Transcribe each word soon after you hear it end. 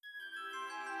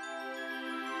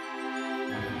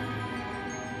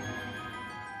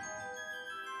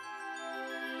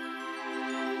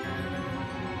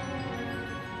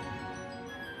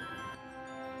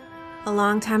A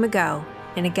long time ago,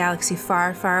 in a galaxy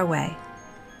far, far away,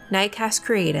 Nightcast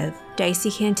Creative, Dicey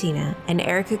Cantina, and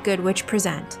Erica Goodwitch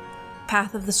present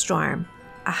Path of the Storm,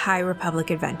 a High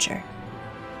Republic adventure.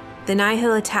 The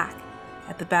Nihil attack.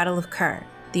 At the Battle of Kur,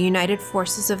 the united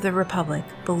forces of the Republic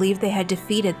believed they had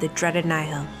defeated the dreaded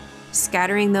Nihil,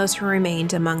 scattering those who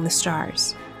remained among the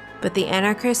stars. But the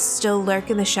Anarchists still lurk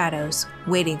in the shadows,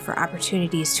 waiting for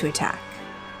opportunities to attack.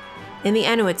 In the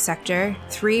Enuit sector,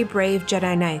 3 brave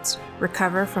Jedi Knights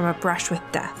recover from a brush with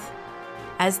death.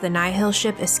 As the Nihil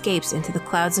ship escapes into the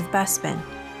clouds of Bespin,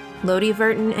 Lodi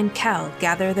Verton and Kel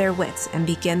gather their wits and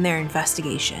begin their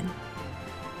investigation.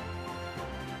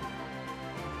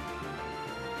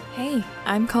 Hey,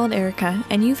 I'm called Erica,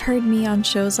 and you've heard me on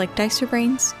shows like Dicer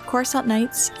Brains, Coruscant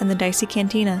Nights, and the Dicey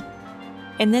Cantina.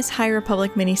 In this High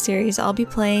Republic miniseries, I'll be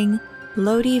playing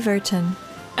Lodi Verton,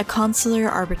 a consular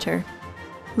arbiter.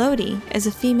 Lodi is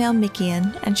a female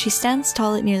Mikian, and she stands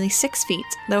tall at nearly 6 feet,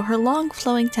 though her long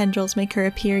flowing tendrils make her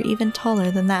appear even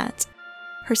taller than that.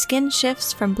 Her skin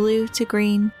shifts from blue to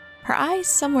green, her eyes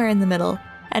somewhere in the middle,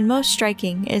 and most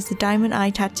striking is the diamond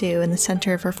eye tattoo in the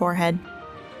center of her forehead.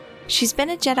 She's been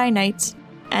a Jedi Knight,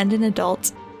 and an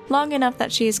adult, long enough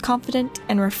that she is confident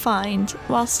and refined,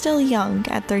 while still young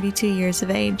at 32 years of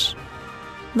age.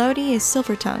 Lodi is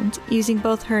silver-tongued, using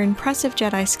both her impressive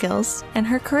Jedi skills and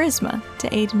her charisma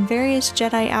to aid in various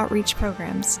Jedi outreach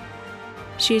programs.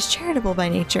 She is charitable by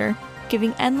nature,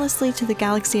 giving endlessly to the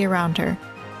galaxy around her.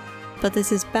 But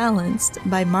this is balanced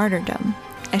by martyrdom,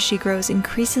 as she grows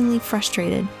increasingly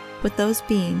frustrated with those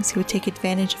beings who would take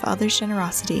advantage of others'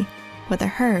 generosity, whether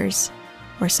hers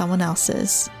or someone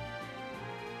else's.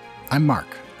 I'm Mark,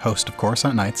 host of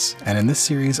Coruscant Nights, and in this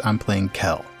series I'm playing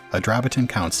Kel, a Draviton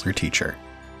counselor teacher.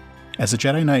 As a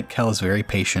Jedi Knight, Kel is very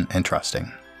patient and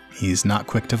trusting. He's not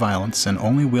quick to violence and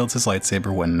only wields his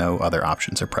lightsaber when no other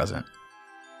options are present.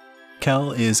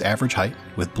 Kel is average height,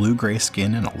 with blue-gray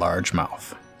skin and a large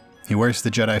mouth. He wears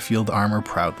the Jedi field armor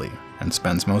proudly, and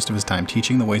spends most of his time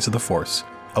teaching the ways of the Force,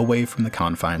 away from the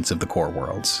confines of the core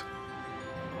worlds.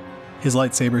 His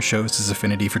lightsaber shows his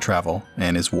affinity for travel,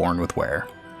 and is worn with wear.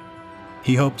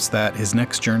 He hopes that his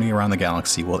next journey around the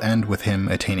galaxy will end with him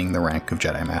attaining the rank of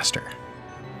Jedi Master.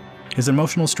 His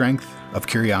emotional strength of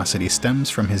curiosity stems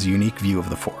from his unique view of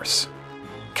the Force.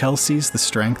 Kel sees the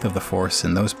strength of the Force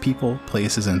in those people,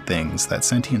 places, and things that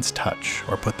sentients touch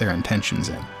or put their intentions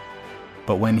in.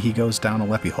 But when he goes down a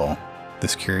leppy hole,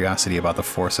 this curiosity about the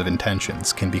force of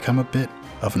intentions can become a bit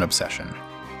of an obsession.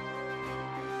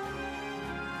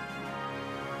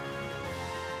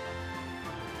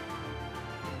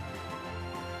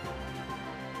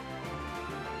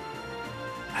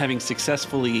 Having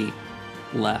successfully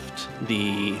left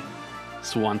the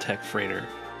Swantek freighter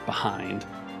behind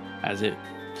as it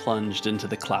plunged into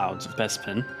the clouds of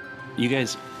Bespin, you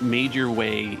guys made your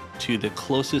way to the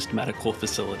closest medical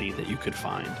facility that you could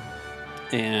find.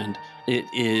 And it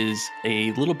is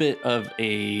a little bit of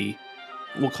a,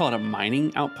 we'll call it a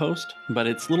mining outpost, but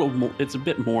it's a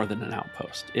bit more than an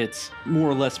outpost. It's more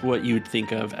or less what you would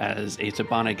think of as a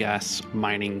Tabana gas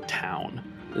mining town.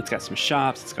 It's got some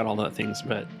shops, it's got all that things,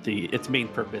 but its main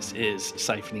purpose is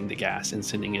siphoning the gas and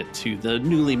sending it to the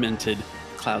newly minted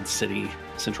Cloud City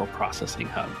Central Processing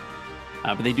Hub.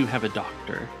 But they do have a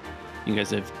doctor. You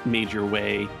guys have made your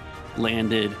way,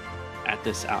 landed at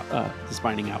this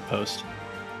mining outpost.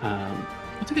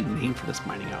 What's a good name for this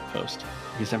mining outpost?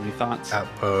 You guys have any thoughts?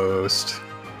 Outpost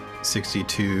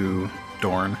 62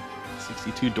 Dorn.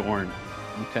 62 Dorn.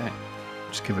 Okay.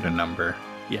 Just give it a number.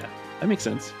 Yeah, that makes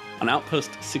sense. On Outpost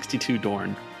 62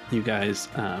 Dorn, you guys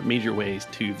made your ways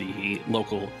to the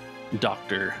local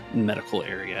doctor medical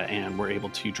area and were able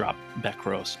to drop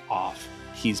Bekros off.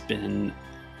 He's been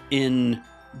in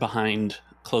behind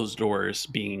closed doors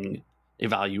being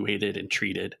evaluated and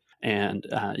treated, and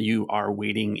you are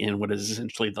waiting in what is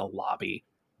essentially the lobby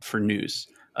for news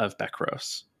of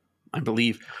Bekros. I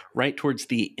believe right towards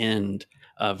the end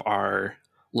of our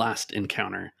last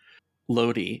encounter,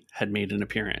 Lodi had made an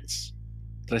appearance.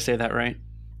 Did I say that right?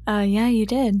 Yeah, you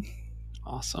did.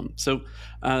 Awesome. So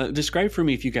describe for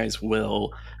me, if you guys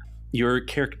will, your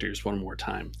characters one more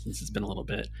time, since it's been a little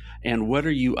bit. And what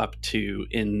are you up to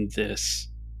in this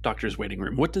doctor's waiting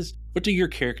room? What do your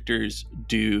characters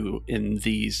do in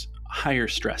these higher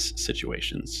stress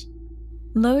situations?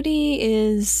 Lodi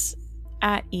is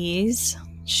at ease.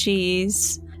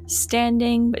 She's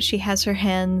standing, but she has her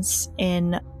hands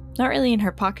not really in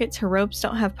her pockets. Her robes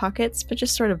don't have pockets, but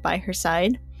just sort of by her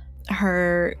side.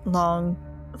 Her long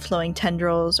flowing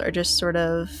tendrils are just sort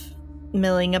of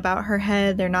milling about her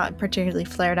head. They're not particularly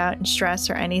flared out in stress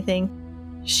or anything.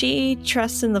 She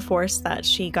trusts in the Force that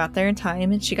she got there in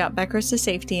time and she got Bekros to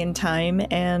safety in time,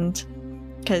 and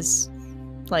because,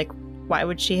 like, why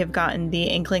would she have gotten the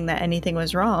inkling that anything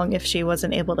was wrong if she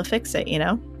wasn't able to fix it, you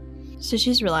know? So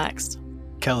she's relaxed.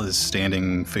 Kel is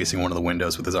standing facing one of the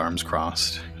windows with his arms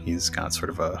crossed. He's got sort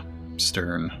of a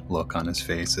stern look on his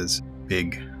face, his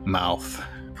big mouth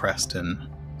pressed in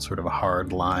sort of a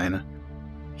hard line.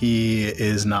 He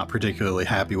is not particularly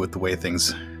happy with the way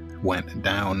things went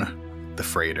down the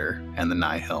freighter and the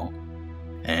Nihil,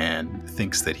 and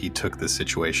thinks that he took the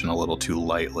situation a little too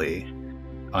lightly,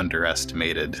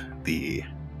 underestimated the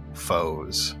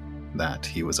foes that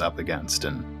he was up against,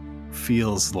 and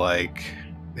feels like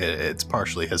it's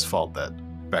partially his fault that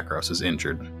Bekros is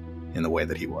injured in the way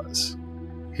that he was.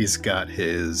 He's got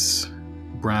his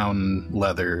brown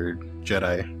leather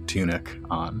Jedi tunic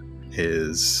on,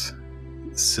 his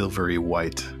silvery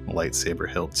white lightsaber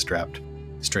hilt strapped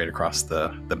straight across the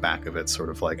back of it, sort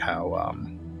of like how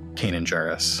Kanan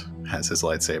Jarrus has his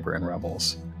lightsaber in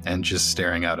Rebels, and just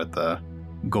staring out at the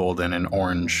golden and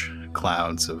orange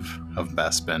clouds of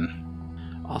Bespin.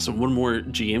 Awesome. One more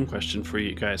GM question for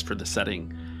you guys for the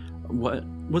setting. What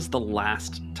was the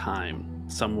last time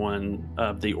someone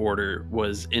of the Order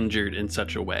was injured in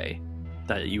such a way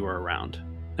that you were around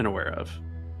and aware of?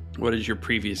 What is your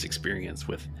previous experience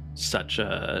with such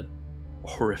a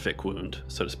horrific wound,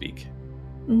 so to speak?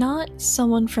 Not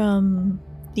someone from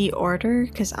the Order,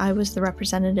 because I was the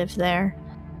representative there,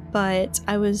 but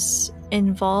I was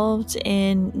involved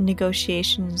in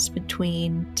negotiations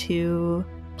between two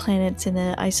planets in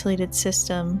an isolated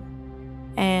system,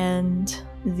 and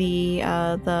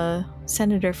the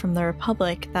senator from the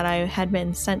Republic that I had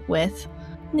been sent with.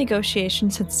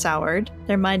 Negotiations had soured.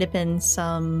 There might have been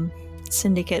some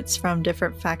syndicates from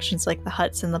different factions like the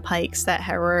Hutts and the Pikes that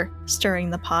were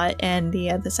stirring the pot, and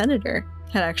the senator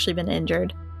had actually been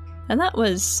injured. And that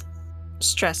was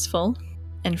stressful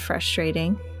and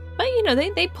frustrating. But, you know,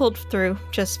 they pulled through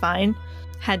just fine.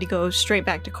 Had to go straight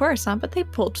back to Coruscant, but they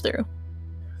pulled through.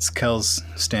 As Kel's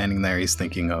standing there, he's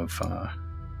thinking of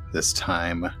this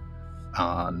time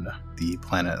on the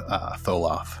planet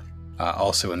Tholoth.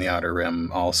 Also in the Outer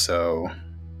Rim, also,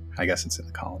 I guess it's in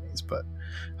the colonies, but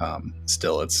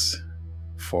still it's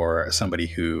for somebody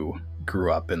who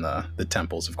grew up in the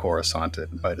temples of Coruscant. It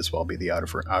might as well be the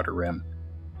Outer Rim.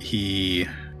 He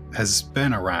has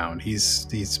been around. He's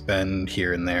been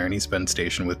here and there, and he's been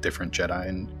stationed with different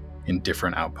Jedi in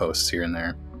different outposts here and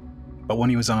there. But when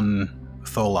he was on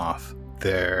Tholoth,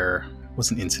 there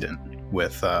was an incident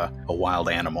with a wild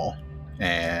animal,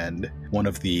 and one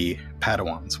of the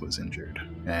Padawans was injured.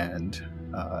 And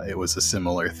it was a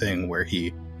similar thing where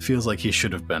he feels like he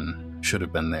should have been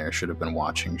there, should have been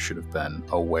watching, should have been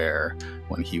aware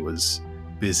when he was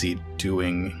busy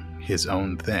doing his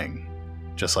own thing.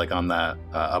 Just like on that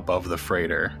above the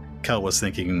freighter, Kel was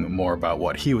thinking more about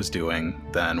what he was doing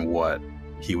than what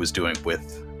he was doing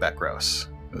with Bekros.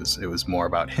 It was more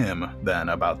about him than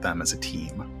about them as a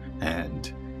team,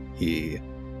 and he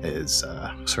is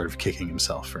sort of kicking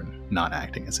himself for not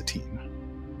acting as a team.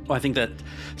 Well, I think that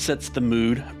sets the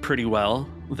mood pretty well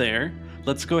there.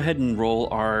 Let's go ahead and roll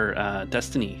our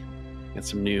destiny. Get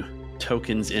some new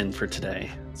tokens in for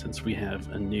today, since we have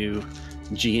a new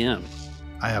GM.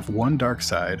 I have one dark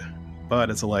side,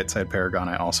 but as a light side paragon,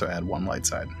 I also add one light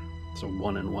side. So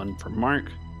 1 and 1 for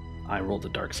Mark. I rolled a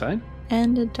dark side.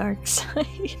 And a dark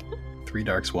side. 3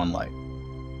 darks, 1 light.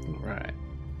 All right.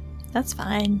 That's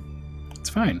fine.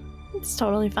 It's fine. It's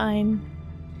totally fine.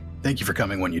 Thank you for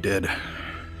coming when you did.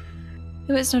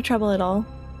 It was no trouble at all.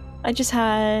 I just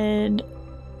had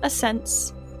a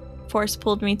sense. Force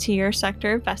pulled me to your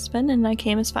sector of Bespin, and I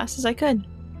came as fast as I could.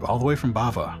 All the way from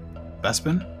Bava.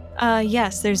 Bespin?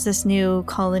 Yes, there's this new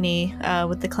colony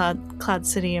with the Cloud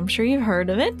City. I'm sure you've heard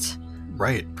of it.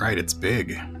 Right, it's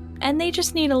big. And they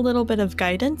just need a little bit of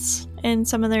guidance in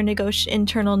some of their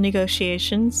internal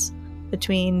negotiations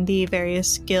between the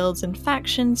various guilds and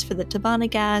factions for the Tabana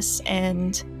gas,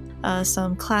 and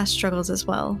some class struggles as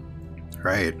well.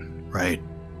 Right.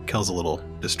 Kel's a little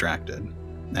distracted,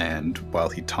 and while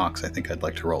he talks, I think I'd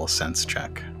like to roll a sense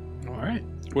check. All right.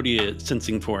 What are you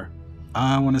sensing for?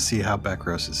 I want to see how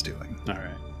Bekros is doing. All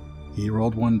right. He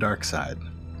rolled 1 dark side.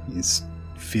 He's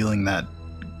feeling that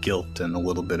guilt and a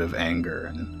little bit of anger,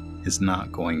 and is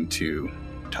not going to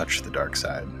touch the dark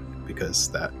side, because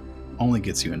that only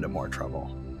gets you into more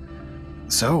trouble.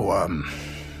 So,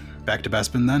 back to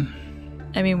Bespin then?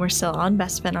 I mean, we're still on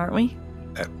Bespin, aren't we?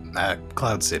 At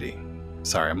Cloud City.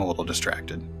 Sorry, I'm a little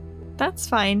distracted. That's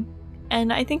fine.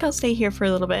 And I think I'll stay here for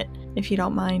a little bit, if you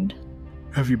don't mind.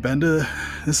 Have you been to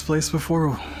this place before?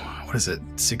 What is it,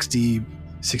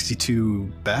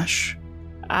 62 Besh?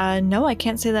 No, I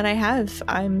can't say that I have.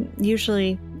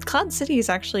 Cloud City is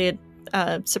actually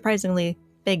a surprisingly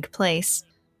big place.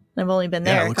 I've only been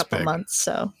there a couple months,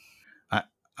 so. I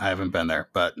haven't been there,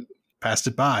 but passed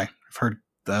it by.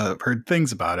 I've heard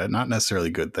things about it, not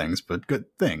necessarily good things, but good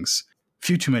things.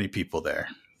 Few too many people there.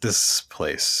 This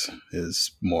place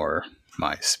is more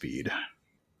my speed.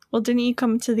 Well, didn't you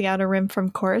come to the Outer Rim from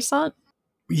Coruscant?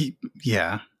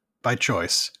 Yeah, by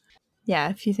choice. Yeah,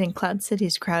 if you think Cloud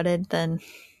City's crowded, then...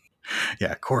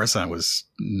 Yeah, Coruscant was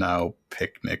no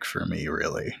picnic for me,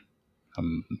 really.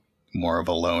 I'm more of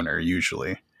a loner,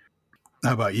 usually.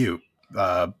 How about you?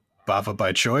 Bava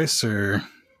by choice, or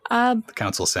the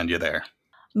council send you there?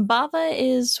 Bava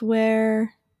is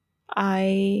where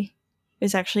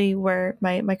is actually where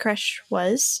my crush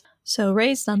was. So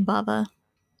raised on Bava.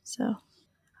 So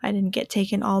I didn't get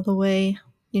taken all the way,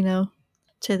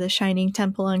 to the Shining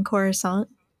Temple on Coruscant.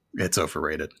 It's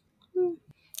overrated.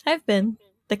 I've been.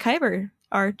 The Kyber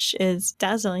Arch is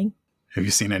dazzling. Have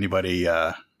you seen anybody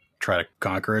try to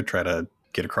conquer it, try to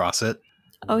get across it?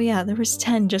 Oh yeah, there was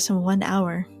 10 just in 1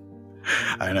 hour.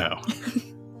 I know.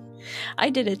 I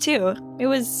did it too. It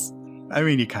was... I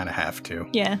mean, you kind of have to.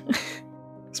 Yeah.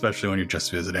 Especially when you're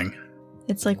just visiting.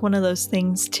 It's like one of those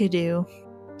things to do.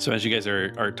 So as you guys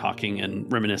are talking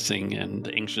and reminiscing and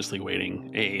anxiously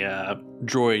waiting, a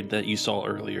droid that you saw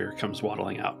earlier comes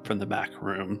waddling out from the back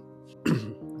room,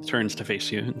 turns to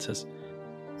face you and says,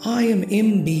 I am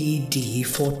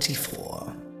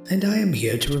MBD-44, and I am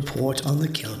here to report on the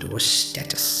Keldor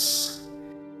status.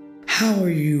 How are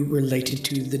you related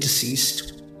to the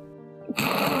deceased?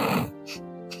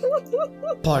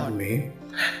 Pardon me,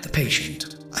 the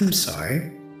patient. I'm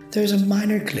sorry. There's a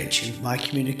minor glitch in my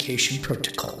communication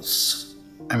protocols.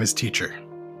 I'm his teacher.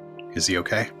 Is he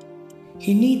okay?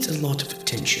 He needs a lot of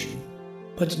attention,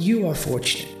 but you are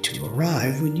fortunate to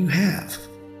arrive when you have.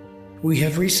 We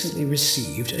have recently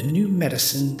received a new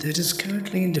medicine that is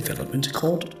currently in development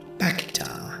called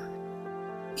Bacta.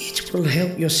 It will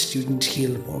help your student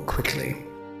heal more quickly.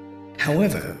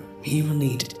 However, he will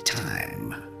need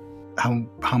time.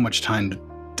 How much time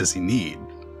does he need?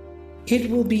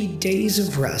 It will be days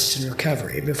of rest and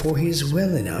recovery before he is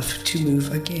well enough to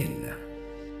move again.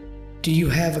 Do you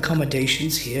have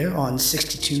accommodations here on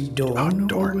 62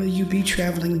 Dorn, or will you be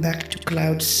traveling back to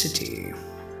Cloud City?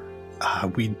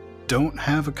 We don't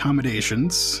have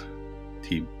accommodations.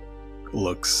 He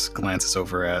glances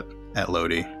over at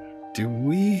Lodi. Do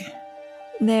we?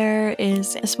 There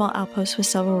is a small outpost with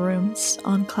several rooms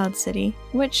on Cloud City,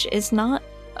 which is not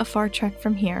a far trek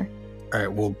from here. All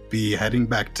right, we'll be heading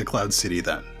back to Cloud City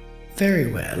then.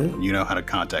 Very well. You know how to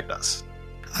contact us.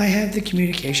 I have the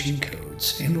communication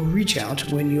codes and will reach out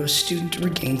when your student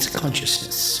regains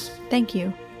consciousness. Thank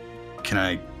you. Can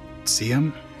I see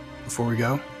him before we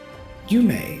go? You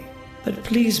may, but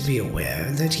please be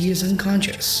aware that he is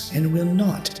unconscious and will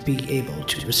not be able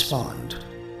to respond.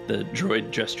 The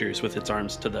droid gestures with its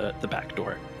arms to the back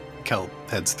door. Kel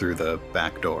heads through the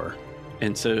back door.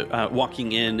 And so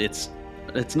walking in, it's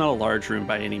not a large room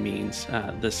by any means.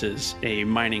 This is a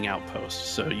mining outpost.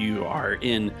 So you are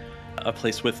in a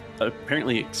place with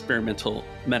apparently experimental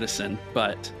medicine,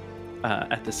 but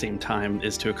at the same time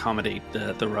is to accommodate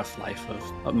the rough life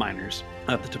of miners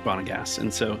at the Tabanagas.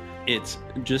 And so it's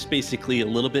just basically a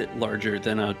little bit larger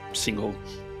than a single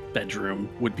bedroom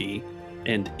would be.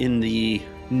 And in the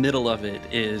middle of it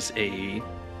is a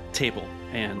table,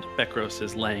 and Bekros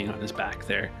is laying on his back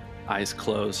there, eyes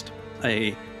closed.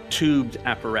 A tubed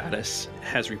apparatus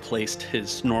has replaced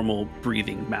his normal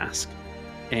breathing mask,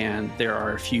 and there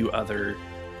are a few other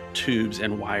tubes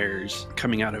and wires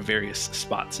coming out of various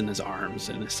spots in his arms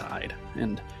and his side.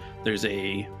 And there's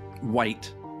a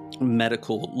white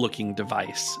medical looking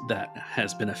device that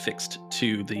has been affixed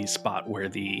to the spot where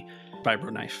the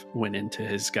vibro knife went into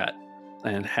his gut,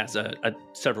 and has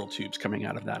several tubes coming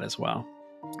out of that as well.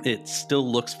 It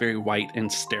still looks very white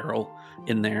and sterile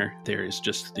in there. There's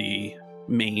just the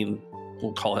main,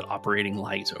 we'll call it operating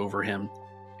light over him,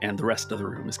 and the rest of the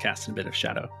room is cast in a bit of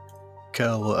shadow.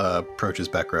 Kel approaches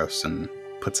Bekros and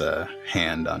puts a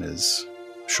hand on his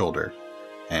shoulder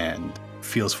and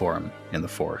feels for him in the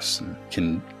Force, and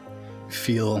can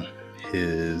feel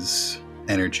his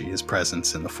energy, his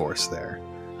presence in the Force there,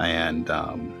 and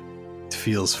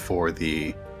feels for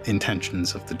the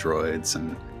intentions of the droids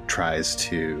and tries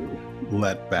to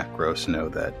let Bekros know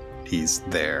that he's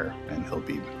there and he'll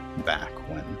be back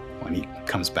when he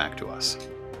comes back to us.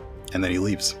 And then he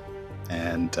leaves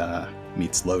and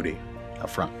meets Lodi up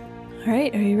front. All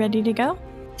right, are you ready to go?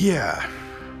 Yeah.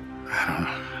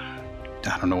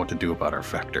 I don't know what to do about our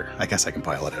vector. I guess I can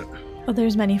pilot it. Well,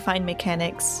 there's many fine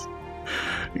mechanics.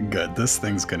 Good. This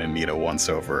thing's gonna need a once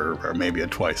over, or maybe a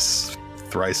thrice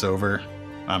over.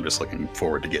 I'm just looking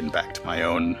forward to getting back to my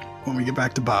own when we get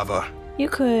back to Bava. You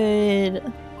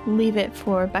could leave it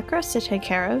for Bekros to take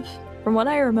care of. From what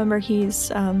I remember, he's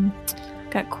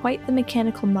got quite the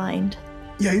mechanical mind.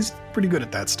 Yeah, he's pretty good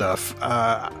at that stuff.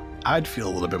 I'd feel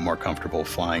a little bit more comfortable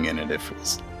flying in it if it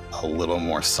was a little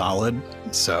more solid.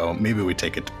 So maybe we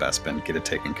take it to Bespin, get it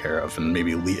taken care of, and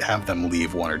maybe have them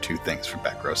leave one or two things for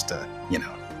Bekros to,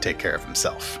 take care of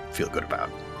himself, feel good about.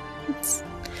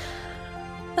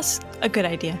 That's a good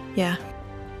idea, yeah.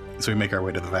 So we make our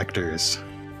way to the Vectors.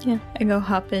 Yeah, I go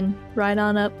hopping right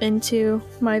on up into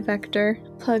my Vector,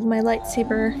 plug my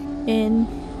lightsaber in,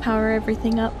 power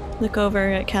everything up, look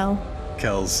over at Kel.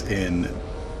 Kel's in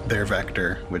their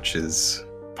Vector, which is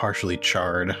partially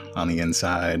charred on the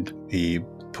inside. He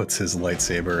puts his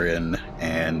lightsaber in,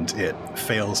 and it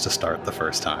fails to start the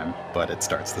first time, but it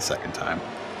starts the second time.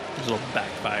 There's a little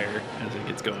backfire as it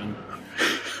gets going.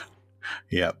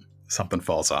 Yep, something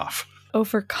falls off.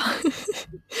 Over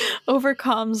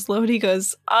comms, Lodi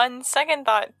goes, on second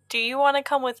thought, do you want to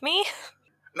come with me?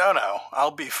 No,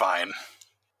 I'll be fine.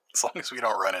 As long as we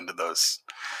don't run into those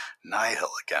Nihil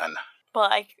again. Well,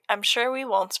 I'm sure we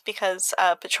won't, because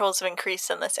patrols have increased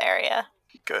in this area.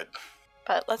 Good.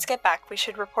 But let's get back. We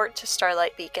should report to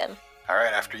Starlight Beacon. All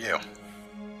right, after you.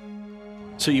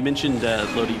 So you mentioned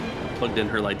Lodi plugged in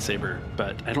her lightsaber,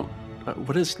 but I don't...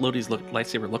 what does Lodi's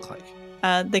lightsaber look like?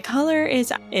 The color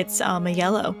is... it's a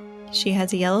yellow. She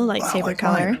has a yellow lightsaber like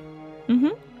color. mine. Mm-hmm.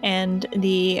 And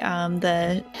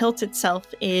the hilt itself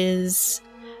is...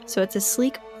 so it's a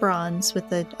sleek bronze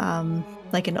with a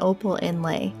like an opal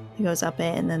inlay that goes up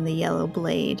it, and then the yellow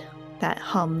blade that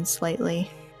hums slightly.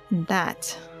 And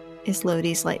that is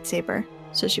Lodi's lightsaber.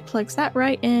 So she plugs that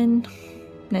right in.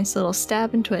 Nice little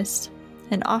stab and twist.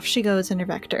 And off she goes in her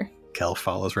Vector. Kel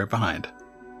follows right behind.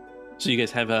 So you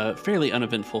guys have a fairly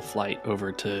uneventful flight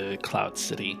over to Cloud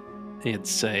City.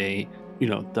 It's the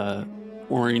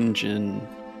orange and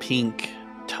pink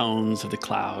tones of the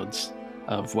clouds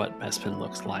of what Bespin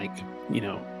looks like,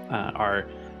 are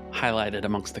highlighted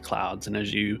amongst the clouds. And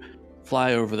as you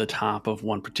fly over the top of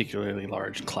one particularly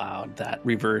large cloud, that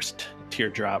reversed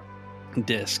teardrop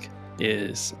disc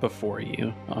is before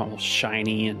you, all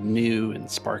shiny and new and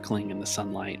sparkling in the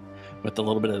sunlight, with a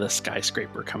little bit of the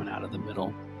skyscraper coming out of the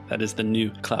middle. That is the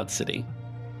new Cloud City.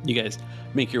 You guys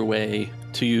make your way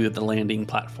to the landing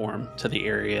platform, to the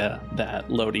area that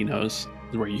Lodi knows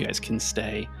where you guys can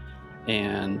stay.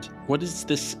 And what is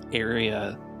this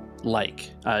area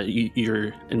like?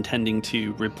 You're intending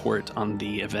to report on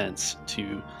the events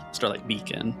to Starlight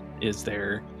Beacon. Is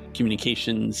there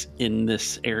communications in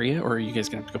this area, or are you guys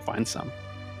going to have to go find some?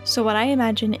 So what I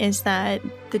imagine is that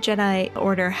the Jedi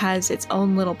Order has its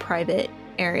own little private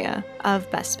area of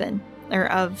Bespin, or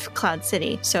of Cloud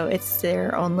City. So it's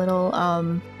their own little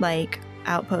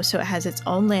outpost. So it has its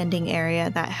own landing area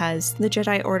that has the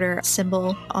Jedi Order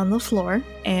symbol on the floor.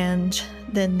 And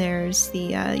then there's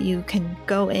you can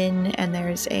go in, and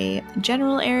there's a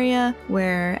general area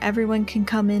where everyone can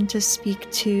come in to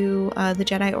speak to the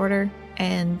Jedi Order,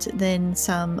 and then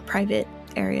some private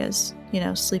areas,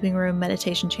 sleeping room,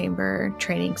 meditation chamber,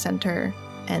 training center,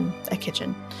 and a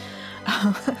kitchen.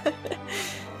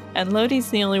 And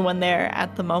Lodi's the only one there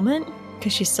at the moment,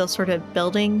 because she's still sort of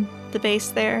building the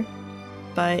base there.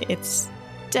 But it's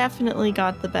definitely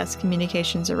got the best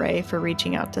communications array for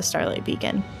reaching out to Starlight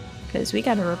Beacon, because we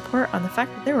got a report on the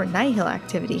fact that there were Nihil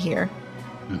activity here.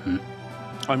 Mm-hmm.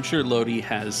 I'm sure Lodi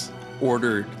has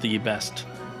ordered the best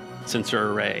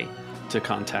sensor array to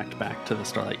contact back to the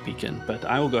Starlight Beacon, but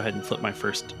I will go ahead and flip my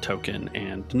first token,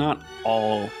 and not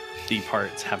all the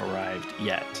parts have arrived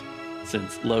yet,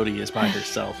 since Lodi is by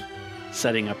herself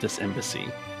setting up this embassy.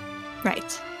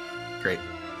 Right. Great.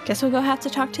 Guess we'll go have to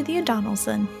talk to the O'Donnells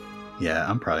then. Yeah,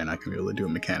 I'm probably not going to be able to do a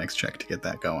mechanics check to get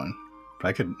that going.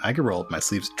 But I could roll up my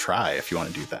sleeves to try if you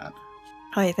want to do that.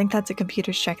 Oh, I think that's a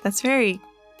computer's check. That's very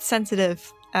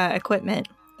sensitive equipment.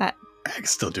 I can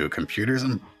still do computers.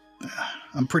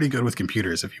 I'm pretty good with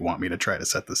computers if you want me to try to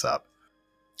set this up.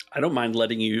 I don't mind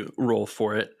letting you roll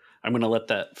for it. I'm going to let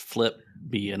that flip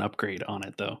be an upgrade on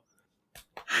it, though.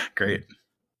 Great.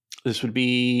 This would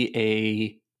be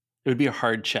a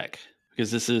hard check, because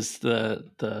this is the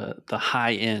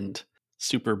high end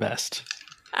super best.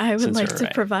 I would like to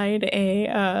array. provide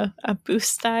a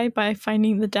boost die by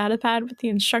finding the data pad with the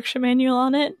instruction manual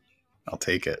on it. I'll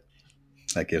take it.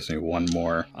 That gives me one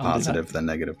more I'll do positive than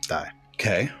negative die.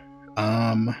 Okay.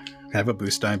 I have a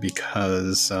boost die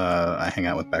because I hang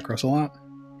out with Bekros a lot.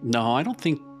 No, I don't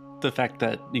think the fact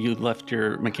that you left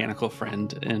your mechanical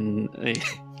friend in a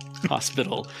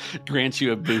hospital grants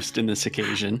you a boost in this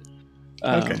occasion.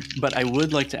 Okay. But I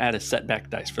would like to add a setback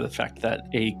dice for the fact that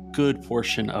a good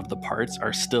portion of the parts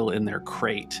are still in their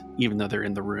crate, even though they're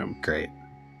in the room. Great.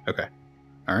 Okay.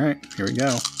 All right. Here we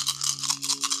go.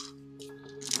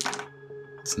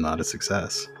 It's not a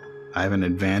success. I have an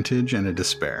advantage and a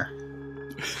despair.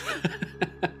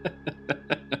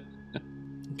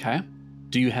 Okay.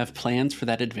 Do you have plans for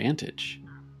that advantage?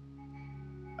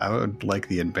 I would like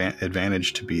the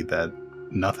advantage to be that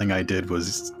nothing I did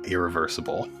was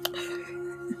irreversible.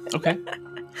 Okay.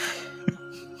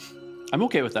 I'm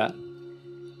okay with that.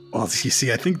 Well, you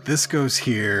see, I think this goes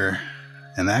here,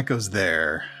 and that goes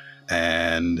there,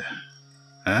 and...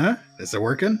 Huh? Is it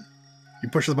working? You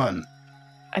push the button.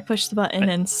 I push the button,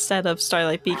 and instead of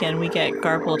Starlight Beacon, we get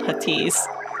Garbled Huttese,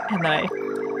 and then I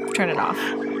turn it off.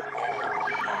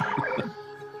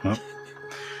 Well,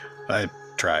 I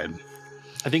tried.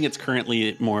 I think it's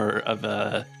currently more of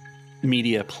a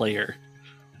media player.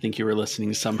 I think you were listening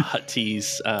to some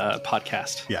Huttese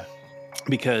podcast. Yeah.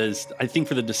 Because I think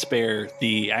for the despair,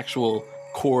 the actual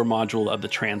core module of the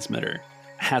transmitter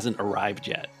hasn't arrived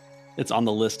yet. It's on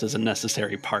the list as a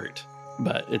necessary part,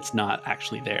 but it's not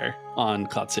actually there on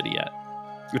Cloud City yet.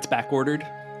 It's back ordered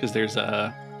because there's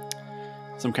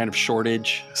some kind of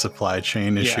shortage. Supply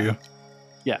chain issue.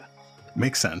 Yeah.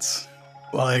 Makes sense.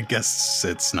 Well, I guess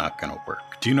it's not going to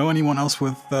work. Do you know anyone else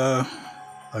with a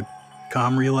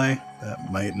comm relay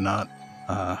that might not...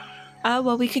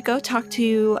 Well, we could go talk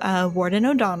to Warden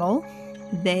O'Donnell.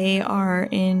 They are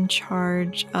in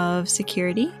charge of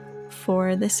security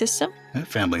for the system. That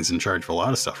family's in charge of a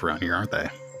lot of stuff around here, aren't they?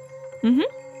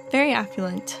 Mm-hmm. Very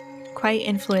affluent. Quite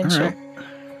influential. All right.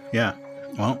 Yeah.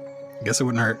 Well, I guess it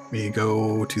wouldn't hurt me to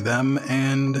go to them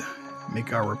and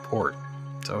make our report.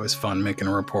 It's always fun making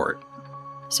a report.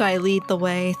 So I lead the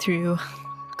way through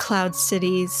Cloud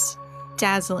City's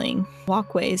dazzling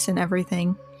walkways and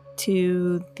everything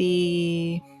to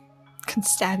the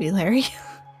constabulary.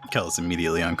 Kel is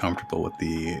immediately uncomfortable with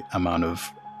the amount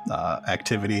of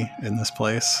activity in this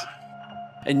place.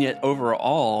 And yet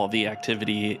overall, the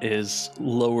activity is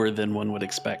lower than one would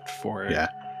expect for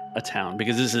a town,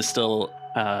 because this is still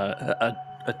a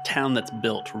town that's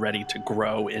built ready to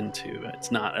grow into.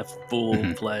 It's not a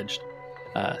full-fledged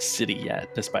city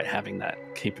yet, despite having that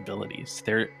capabilities.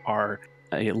 There are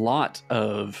a lot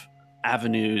of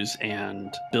avenues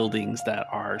and buildings that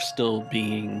are still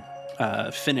being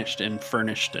finished and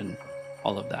furnished and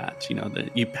all of that. You know,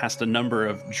 you passed a number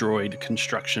of droid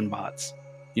construction bots,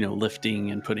 you know,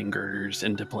 lifting and putting girders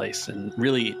into place. And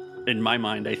really, in my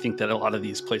mind, I think that a lot of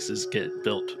these places get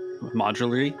built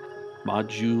modularly.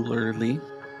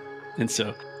 And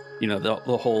so, you know,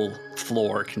 the whole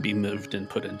floor can be moved and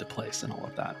put into place and all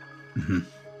of that. Mm-hmm.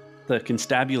 The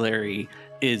constabulary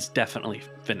is definitely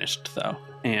finished, though,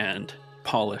 and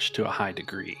polished to a high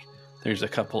degree. There's a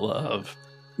couple of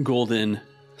golden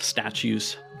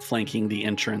statues flanking the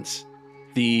entrance.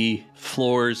 The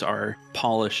floors are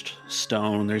polished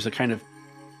stone. There's a kind of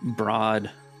broad,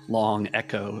 long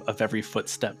echo of every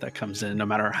footstep that comes in, no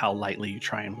matter how lightly you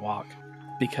try and walk,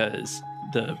 because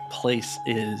the place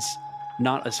is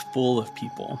not as full of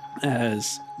people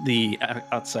as the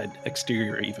outside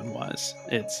exterior even was.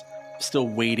 It's still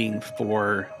waiting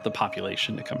for the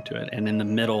population to come to it. And in the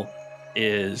middle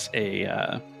is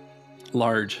a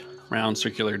large, round,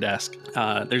 circular desk.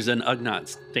 There's an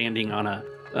Ugnaught standing on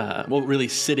really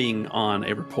sitting on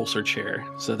a repulsor chair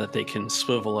so that they can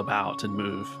swivel about and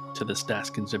move to this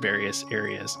desk into various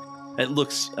areas. It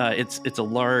looks, it's a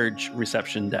large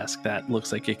reception desk that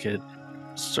looks like it could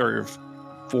serve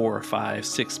 4, 5,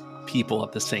 6 people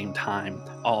at the same time,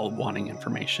 all wanting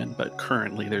information. But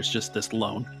currently there's just this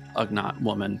lone Ugnaught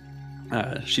woman.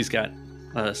 She's got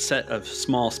a set of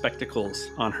small spectacles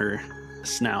on her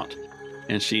snout,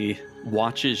 and she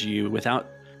watches you without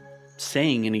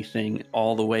saying anything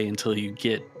all the way until you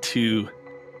get to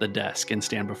the desk and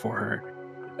stand before her.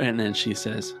 And then she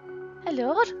says,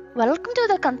 "Hello, welcome to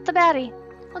the Constabulary.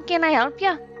 How can I help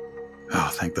you?" Oh,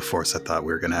 thank the Force. I thought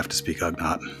we were going to have to speak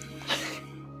Ugnaught.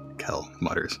 Kel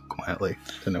mutters quietly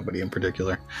to nobody in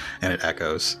particular, and it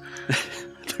echoes.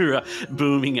 Through a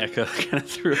booming echo kind of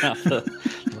throughout the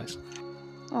place.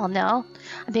 Oh no,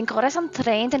 I've been got I'm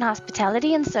trained in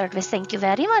hospitality and service. Thank you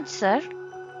very much, sir.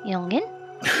 Youngin.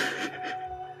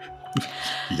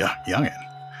 Yeah, youngin.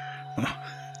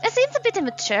 It seems a bit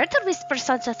immature to whisper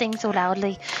such a thing so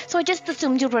loudly, so I just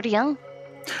assumed you were young.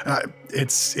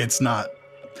 It's not.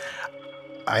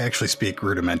 I actually speak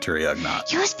rudimentary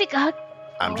Ugnaught. You speak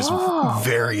I'm just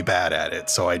very bad at it,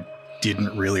 so I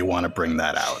didn't really want to bring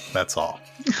that out. That's all.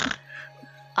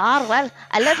 Well,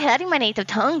 I love hearing my native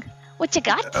tongue. What you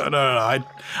got? No.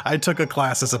 I took a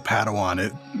class as a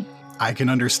Padawan. I can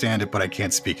understand it, but I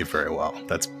can't speak it very well.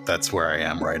 That's where I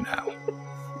am right now.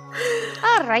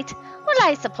 All right. Well,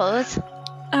 I suppose.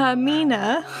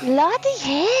 Mina. Lottie,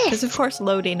 yes. Because of course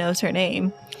Lodi knows her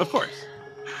name. Of course.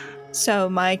 So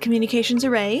my communications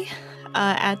array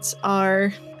at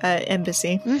our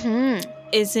embassy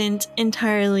isn't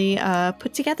entirely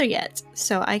put together yet.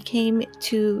 So I came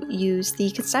to use the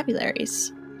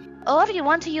constabularies. Or you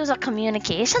want to use a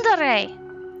communications array?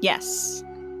 Yes.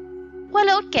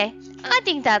 Well, okay. I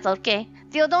think that's okay.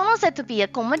 Theodono said to be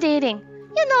accommodating.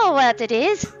 You know what it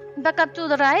is. Back up to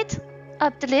the right,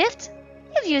 up the left.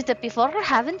 You've used it before,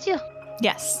 haven't you?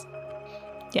 Yes.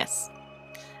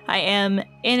 I am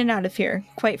in and out of here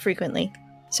quite frequently.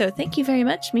 So thank you very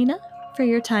much, Mina, for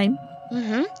your time.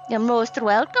 You're most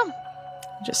welcome.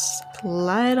 Just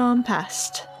glide on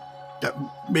past.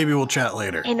 Maybe we'll chat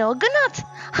later. In Oganut.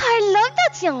 I love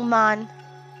that young man.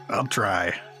 I'll try.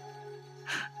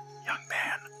 Young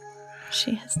man.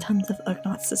 She has tons of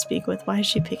Ugnaughts to speak with. Why is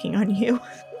she picking on you?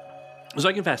 So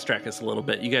I can fast track us a little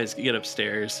bit. You guys get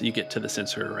upstairs, you get to the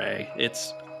sensor array.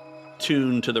 It's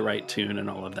tuned to the right tune and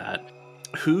all of that.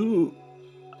 Who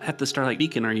at the Starlight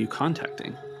Beacon are you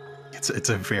contacting? It's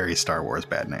a very Star Wars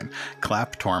bad name.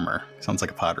 Clap Tormer. Sounds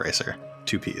like a pod racer.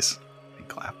 2 P's. And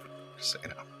Clap. Just so you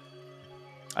know.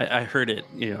 I heard it,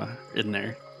 in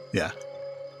there. Yeah.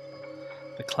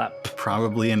 The Clap.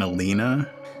 Probably an Alina.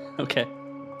 Okay.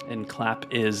 And Clap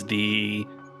is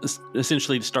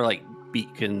essentially the Starlight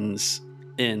Beacon's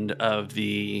end of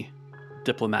the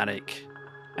diplomatic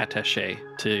attaché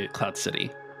to Cloud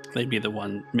City. They'd be the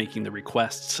one making the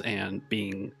requests and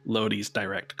being Lodi's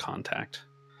direct contact.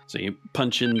 So you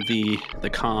punch in the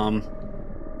comm,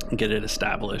 get it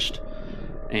established,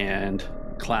 and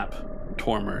Clap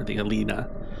Tormer, the Alina,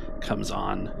 comes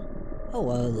on. Oh,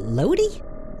 Lodi?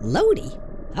 Lodi?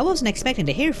 I wasn't expecting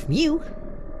to hear from you.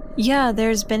 Yeah,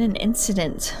 there's been an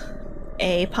incident.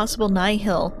 A possible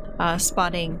Nihil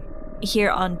spotting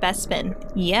here on Bespin.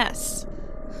 Yes.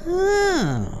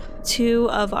 Oh.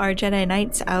 2 of our Jedi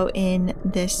Knights out in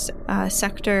this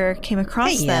sector came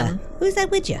across them. Who's that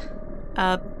with you?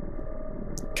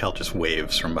 Kel just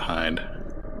waves from behind.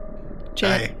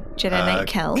 Jedi Knight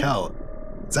Kel. Kel,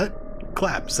 is that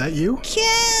Clap? Is that you?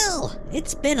 Kel!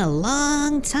 It's been a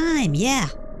long time, yeah.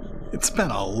 It's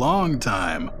been a long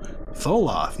time.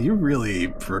 Tholoth, you really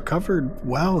recovered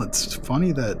well. It's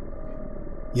funny that...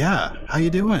 Yeah, how you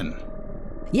doing?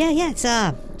 Yeah,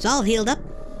 it's all healed up.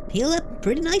 Healed up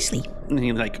pretty nicely. And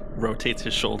he, rotates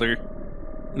his shoulder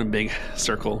in a big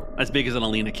circle, as big as an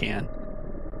Alina can.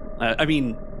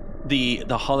 The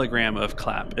hologram of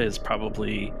Clap is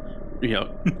probably,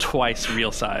 twice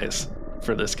real size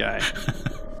for this guy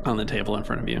on the table in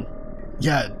front of you.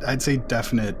 Yeah, I'd say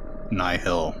definite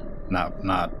Nihil.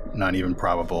 Not even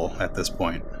probable at this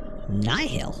point.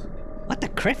 Nihil? What the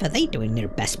criff are they doing near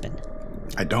Bespin?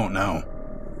 I don't know.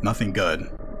 Nothing good.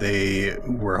 They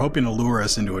were hoping to lure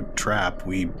us into a trap.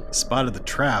 We spotted the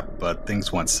trap, but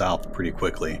things went south pretty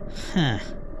quickly. Huh.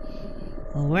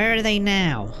 Well, where are they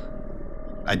now?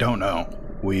 I don't know.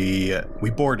 We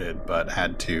boarded, but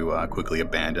had to quickly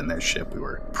abandon their ship. We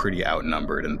were pretty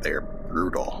outnumbered, and they're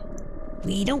brutal.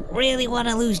 We don't really want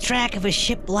to lose track of a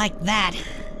ship like that.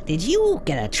 Did you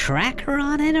get a tracker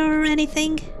on it or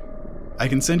anything? I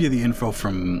can send you the info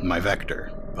from my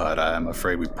vector, but I'm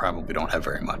afraid we probably don't have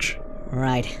very much.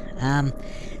 Right.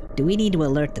 Do we need to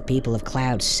alert the people of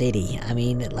Cloud City?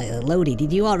 Lodi,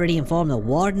 did you already inform the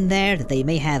warden there that they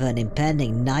may have an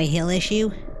impending Nihil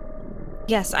issue?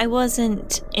 Yes, I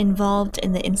wasn't involved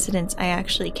in the incident. I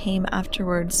actually came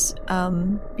afterwards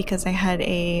because I had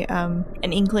an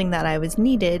inkling that I was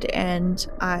needed, and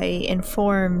I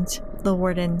informed the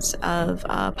wardens of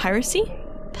piracy.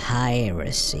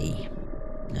 Piracy.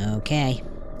 Okay.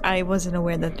 I wasn't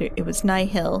aware that it was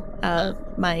Nihil.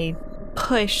 My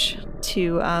push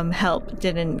to help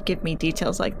didn't give me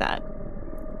details like that.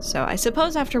 So I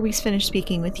suppose after we finish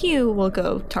speaking with you, we'll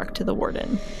go talk to the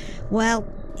warden. Well,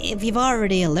 if you've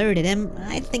already alerted him,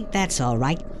 I think that's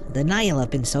alright. The Nihil have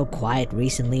been so quiet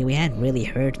recently, we hadn't really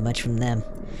heard much from them.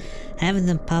 Having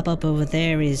them pop up over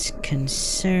there is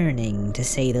concerning, to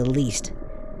say the least.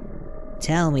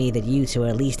 Tell me that you two are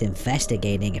at least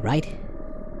investigating it, right?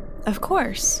 Of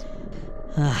course.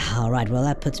 Alright, well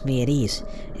that puts me at ease.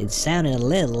 It sounded a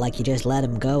little like you just let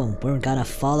him go and weren't gonna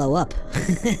follow up.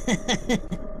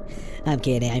 I'm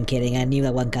kidding. I knew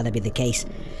that wasn't gonna be the case.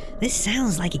 This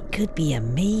sounds like it could be a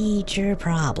major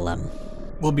problem.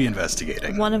 We'll be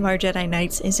investigating. One of our Jedi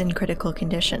Knights is in critical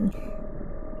condition.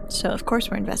 So of course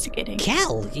we're investigating.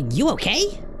 Cal, you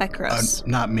okay? Bekros.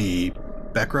 Not me.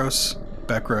 Bekros?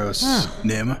 Becros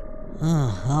Nim.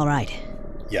 Oh, all right.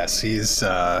 Yes, he's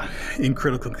in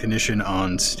critical condition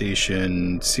on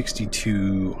Station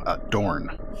 62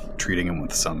 Dorn. Treating him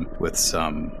with some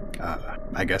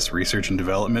I guess research and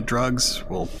development drugs.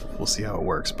 We'll see how it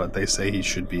works, but they say he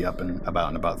should be up and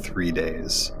about in about 3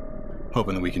 days.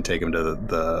 Hoping that we can take him to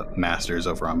the masters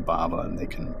over on Bava and they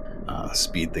can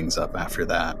speed things up after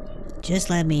that. Just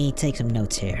let me take some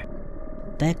notes here.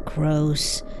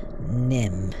 Becros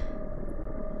Nim.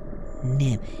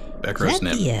 Becros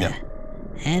Nim. Yeah.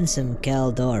 Handsome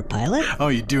Kaldor pilot? Oh,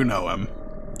 you do know him.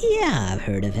 Yeah, I've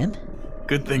heard of him.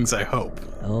 Good things, I hope.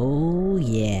 Oh,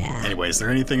 yeah. Anyway, is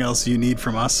there anything else you need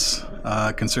from us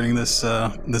concerning this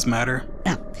matter?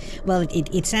 Well,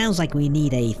 it sounds like we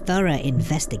need a thorough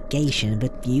investigation,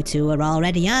 but you two are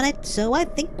already on it, so I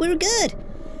think we're good.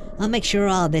 I'll make sure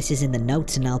all this is in the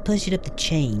notes and I'll push it up the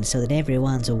chain so that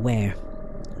everyone's aware.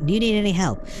 Do you need any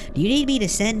help? Do you need me to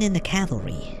send in the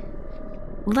cavalry?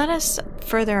 Let us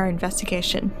further our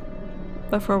investigation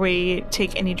before we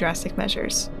take any drastic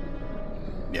measures.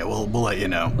 Yeah, we'll let you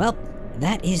know. Well,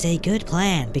 that is a good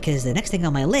plan, because the next thing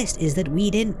on my list is that we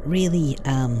didn't really,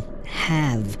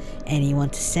 have anyone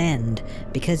to send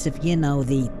because of,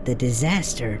 the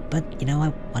disaster. But,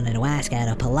 I wanted to ask out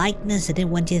of politeness. I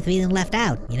didn't want you feeling left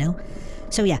out,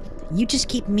 So yeah, you just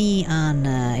keep me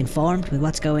informed with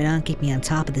what's going on, keep me on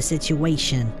top of the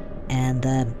situation, and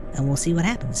we'll see what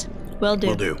happens. Will do.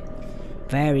 Will do.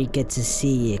 Very good to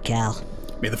see you, Cal.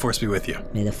 May the Force be with you.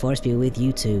 May the Force be with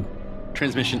you too.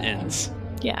 Transmission ends.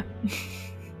 Yeah.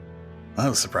 That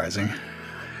was surprising.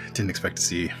 Didn't expect to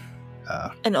see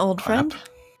An old friend?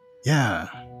 Yeah.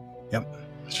 Yep. I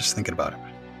was just thinking about it.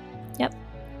 Yep.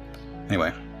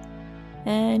 Anyway.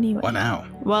 What now?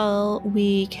 Well,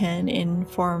 we can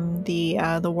inform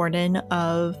the warden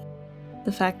of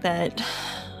the fact that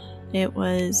it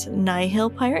was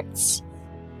Nihil pirates,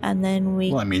 and then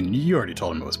we... Well, I mean, you already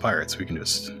told him it was pirates. We can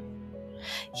just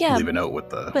leave a note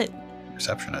with the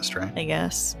receptionist, right? I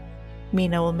guess.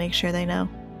 Mina will make sure they know,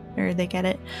 or they get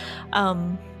it.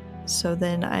 So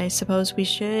then I suppose we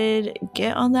should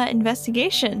get on that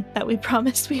investigation that we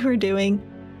promised we were doing.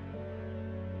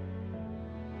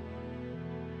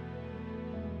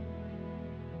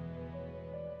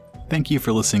 Thank you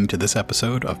for listening to this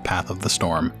episode of Path of the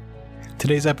Storm.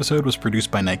 Today's episode was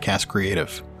produced by Nightcast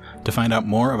Creative. To find out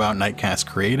more about Nightcast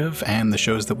Creative and the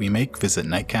shows that we make, visit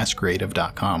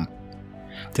nightcastcreative.com.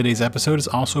 Today's episode is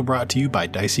also brought to you by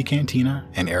Dicey Cantina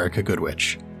and Erica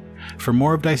Goodwitch. For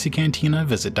more of Dicey Cantina,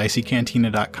 visit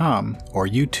diceycantina.com or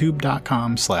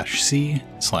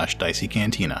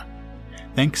youtube.com/c/diceycantina.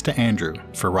 Thanks to Andrew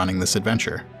for running this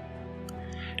adventure.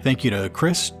 Thank you to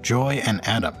Chris, Joy, and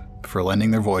Adam for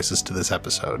lending their voices to this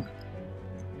episode.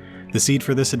 The seed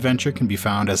for this adventure can be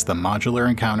found as the modular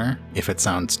encounter, If It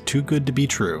Sounds Too Good to Be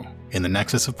True, in the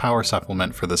Nexus of Power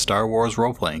supplement for the Star Wars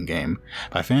role-playing game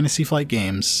by Fantasy Flight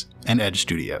Games and Edge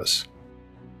Studios.